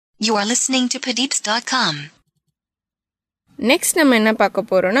You are listening to padeeps.com. Next நம்ம என்ன பார்க்க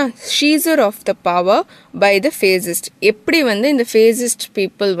போகிறோன்னா Caesar of the power by the fascist. எப்படி இந்த ஃபேசிஸ்ட்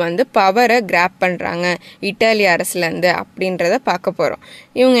பீப்புள் பவரை கிராப் பண்ணுறாங்க இட்டாலி அரசுலேருந்து அப்படின்றத பார்க்க போகிறோம்.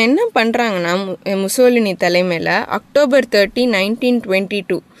 இவங்க என்ன பண்ணுறாங்கன்னா முசோலினி தலைமையில் October 30,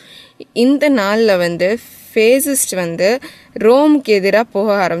 1922 இந்த நாளில் ஃபேசிஸ்ட் ரோமுக்கு எதிராக போக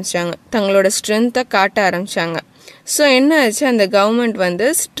ஆரம்பித்தாங்க. தங்களோட ஸ்ட்ரென்த்தை காட்ட ஆரம்பித்தாங்க. ஸோ என்ன ஆச்சு, அந்த கவர்மெண்ட்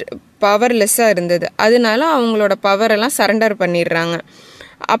பவர்லெஸ்ஸாக இருந்தது. அதனால அவங்களோட பவரெல்லாம் சரண்டர் பண்ணிடுறாங்க.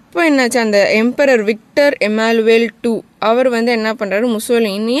 அப்போ என்னாச்சு, அந்த எம்பரர் விக்டர் எமானுவேல் II அவர் என்ன பண்ணுறாரு,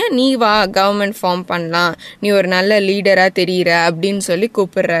 முசோலினியை நீ வா கவர்மெண்ட் ஃபார்ம் பண்ணலாம், நீ ஒரு நல்ல லீடராக தெரிகிற அப்படின்னு சொல்லி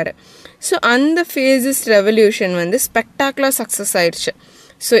கூப்பிடுறாரு. ஸோ அந்த ஃபேசிஸ்ட் ரெவல்யூஷன் ஸ்பெக்டாகுலர் சக்ஸஸ் ஆயிடுச்சு.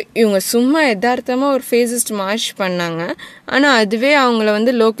 ஸோ இவங்க சும்மா யதார்த்தமாக ஒரு ஃபேசிஸ்ட் மார்ச் பண்ணாங்க. ஆனால் அதுவே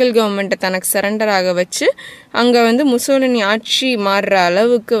அவங்கள லோக்கல் கவர்மெண்ட்டை தனக்கு சரண்டர் ஆக வச்சு அங்கே முசோலினி ஆட்சி மாறுற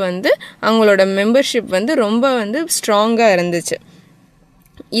அளவுக்கு அவங்களோட மெம்பர்ஷிப் ரொம்ப ஸ்ட்ராங்காக இருந்துச்சு.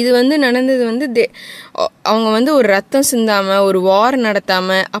 இது நடந்தது அவங்க ஒரு ரத்தம் சிந்தாமல் ஒரு வார்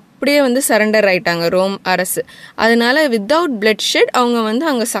நடத்தாமல் அப்படியே சரண்டர் ஆயிட்டாங்க ரோம் அரசு. அதனால வித்தவுட் பிளட் ஷெட் அவங்க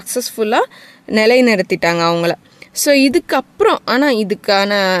அங்கே சக்ஸஸ்ஃபுல்லாக நிலைநிறுத்திட்டாங்க அவங்கள. ஸோ இதுக்கப்புறம் ஆனால்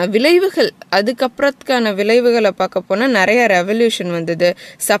இதுக்கான விளைவுகள், அதுக்கப்புறத்துக்கான விளைவுகளை பார்க்க போனால் நிறையா ரெவல்யூஷன் வந்தது.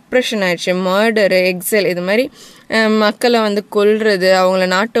 சப்ரெஷன் ஆயிடுச்சு, மர்டரு, எக்ஸைல், இது மாதிரி மக்களை கொல்றது, அவங்கள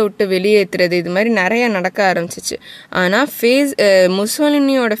நாட்டை விட்டு வெளியேற்றுறது, இது மாதிரி நிறையா நடக்க ஆரம்பிச்சிச்சு. ஆனால்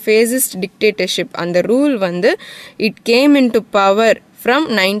முசோலினியோட ஃபேசிஸ்ட் டிக்டேட்டர்ஷிப் அந்த rule it came in to power from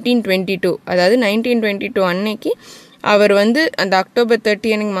 1922. அதாவது 1922 அன்னைக்கு அவர் அந்த October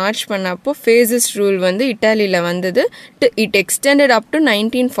 30 அன்னைக்கு மார்ச் பண்ணப்போ ஃபேசிஸ்ட் ரூல் இட்டாலியில் வந்தது. It extended up to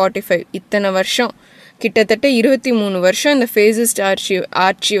 1945. இத்தனை வருஷம், கிட்டத்தட்ட 23 வருஷம் இந்த ஃபேசிஸ்ட்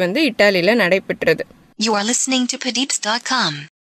ஆட்சி இட்டாலியில் நடைபெற்றது. You are listening to padeeps.com.